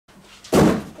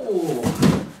Ooh.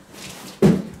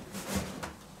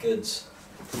 Goods.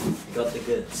 We got the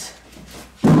goods.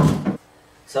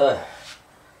 So,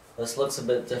 this looks a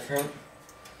bit different.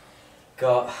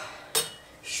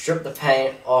 Stripped the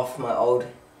paint off my old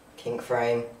kink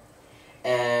frame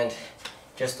and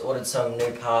just ordered some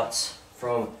new parts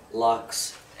from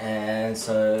Lux, and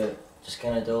so just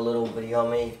gonna do a little video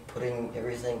on me putting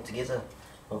everything together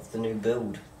of the new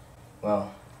build.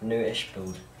 Well, new-ish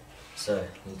build. So,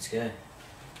 let's go.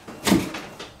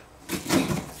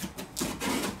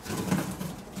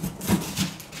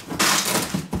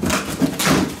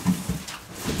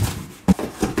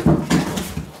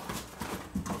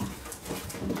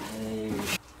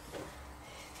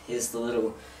 Here's the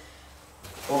little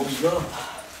what we got.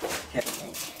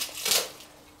 Okay.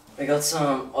 We got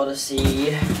some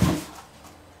Odyssey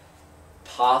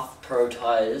Path Pro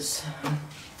tires,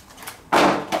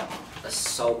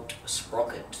 Assault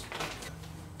sprocket,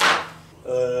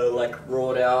 like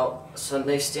wrought out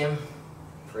Sunday stem,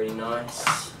 pretty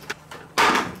nice.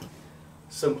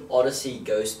 Some Odyssey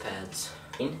ghost pads,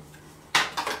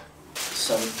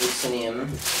 some S&M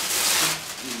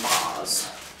bars.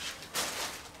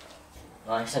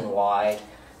 Nice and wide.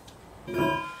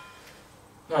 Might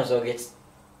as well get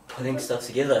putting stuff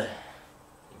together.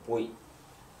 Boy.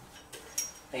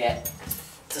 Okay,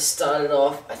 to start it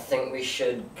off, I think we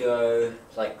should go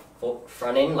like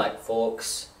front end, like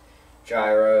forks,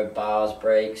 gyro, bars,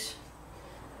 brakes.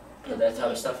 Put that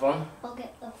type of stuff on. I'll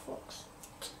get the forks.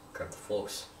 Grab the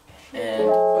forks. And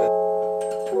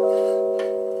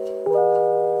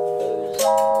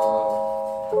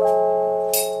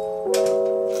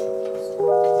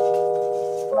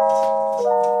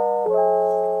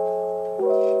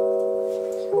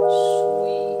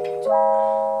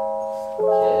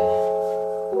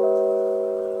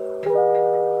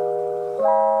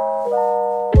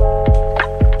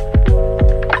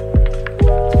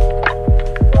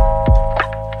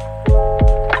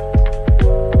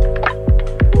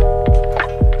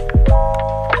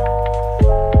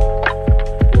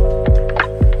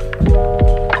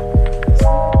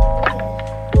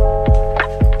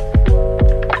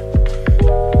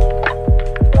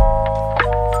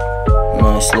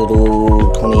nice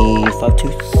little 25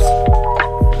 tooths.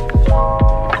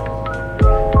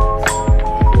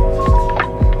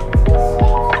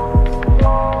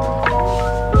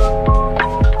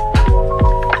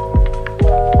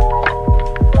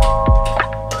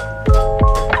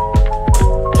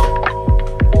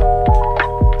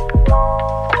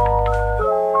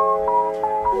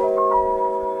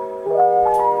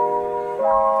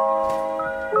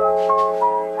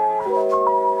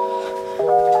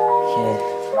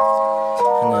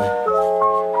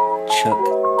 Chuck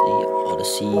the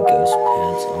Odyssey ghost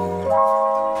pads on.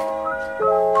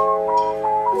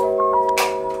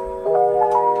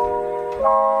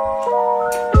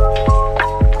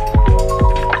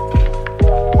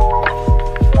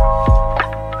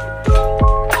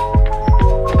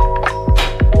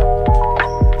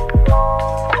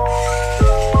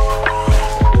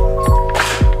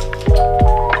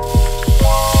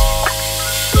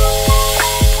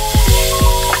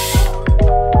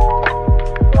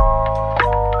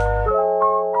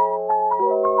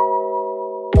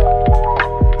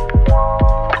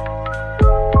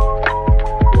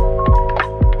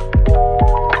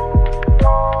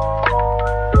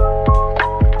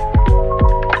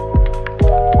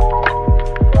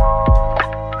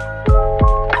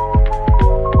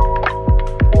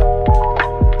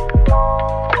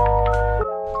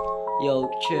 Yo,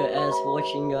 cheers for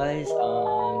watching, guys.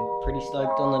 I'm pretty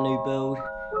stoked on the new build.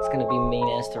 It's gonna be mean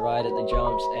as to ride at the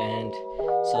jumps, and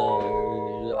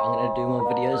so I'm gonna do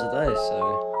more videos of those. So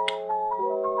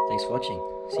thanks for watching.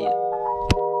 See ya.